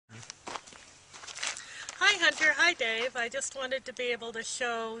Hunter. Hi, Dave. I just wanted to be able to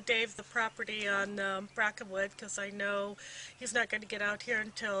show Dave the property on Brackenwood because I know he's not going to get out here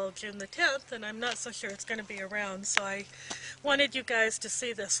until June the 10th, and I'm not so sure it's going to be around, so I wanted you guys to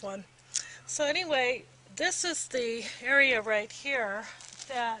see this one. So anyway, this is the area right here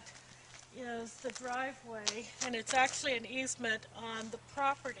that is the driveway, and it's actually an easement on the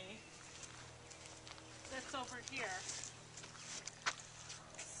property that's over here.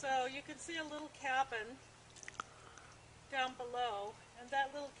 So you can see a little cabin down below, and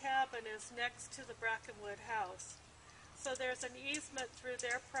that little cabin is next to the Brackenwood house. So there's an easement through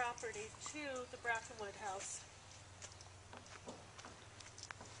their property to the Brackenwood house.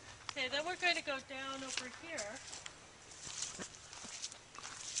 Okay, then we're going to go down over here.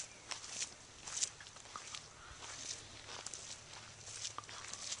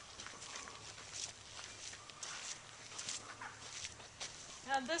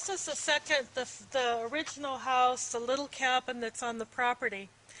 And this is the original house, the little cabin that's on the property.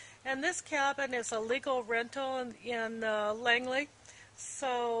 And this cabin is a legal rental in Langley.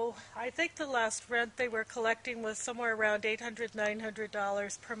 So I think the last rent they were collecting was somewhere around $800,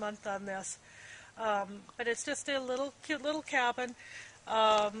 $900 per month on this. But it's just a cute little cabin.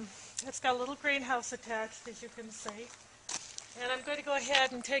 It's got a little greenhouse attached, as you can see. And I'm going to go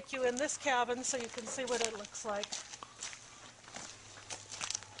ahead and take you in this cabin so you can see what it looks like.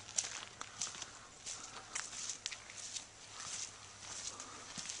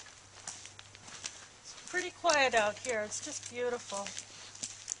 Pretty quiet out here. It's just beautiful.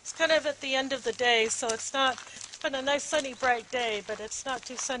 It's kind of at the end of the day, so it's been a nice sunny bright day, but it's not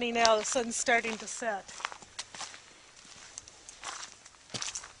too sunny now. The sun's starting to set.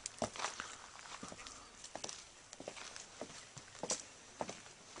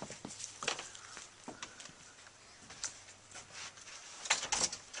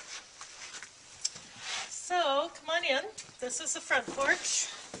 So come on in. This is the front porch.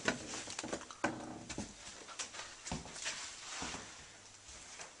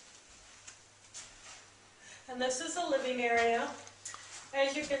 And this is the living area.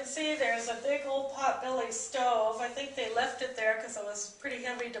 As you can see, there's a big old potbelly stove. I think they left it there because it was pretty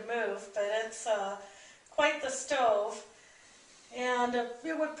heavy to move, but it's quite the stove. And it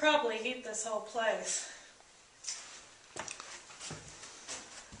would probably heat this whole place.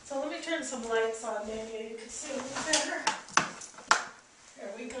 So let me turn some lights on, maybe you can see a little better.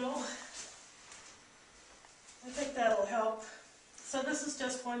 There we go. I think that'll help. So this is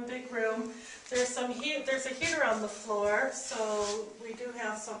just one big room. There's a heater on the floor, so we do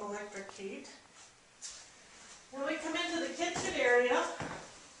have some electric heat. Then we come into the kitchen area.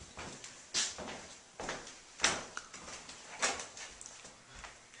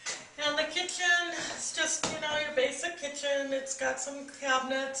 And the kitchen is just, your basic kitchen. It's got some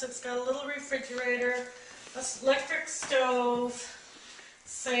cabinets, it's got a little refrigerator, an electric stove,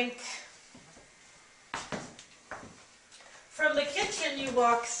 sink. From the kitchen you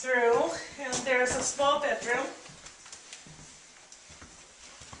walk through, and there's a small bedroom.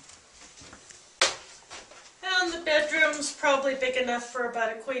 And the bedroom's probably big enough for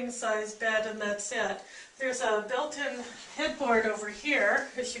about a queen-size bed, and that's it. There's a built-in headboard over here,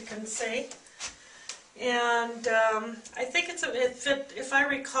 as you can see. And I think if I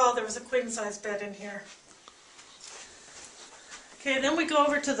recall, there was a queen-size bed in here. Okay, then we go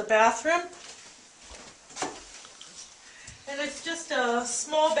over to the bathroom. And it's just a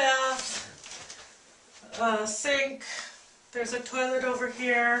small bath, sink, there's a toilet over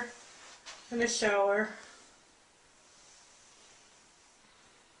here, and a shower.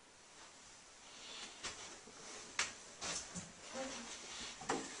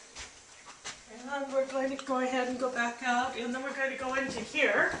 And we're going to go ahead and go back out, and then we're going to go into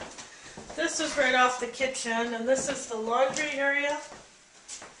here. This is right off the kitchen, and this is the laundry area.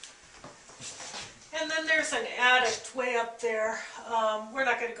 And then there's an attic way up there. We're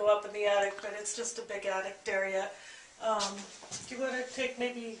not going to go up in the attic, but it's just a big attic area. Do you want to take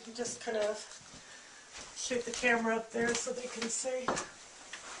maybe just kind of shoot the camera up there so they can see?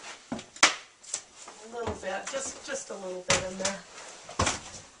 A little bit, just a little bit in there.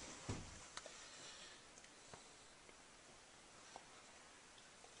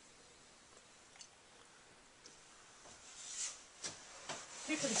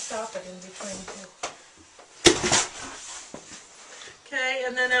 You can stop it in between too. Okay,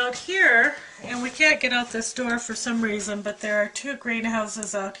 and then out here, and we can't get out this door for some reason, but there are two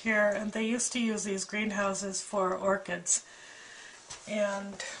greenhouses out here, and they used to use these greenhouses for orchids.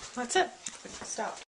 And that's it. Stop.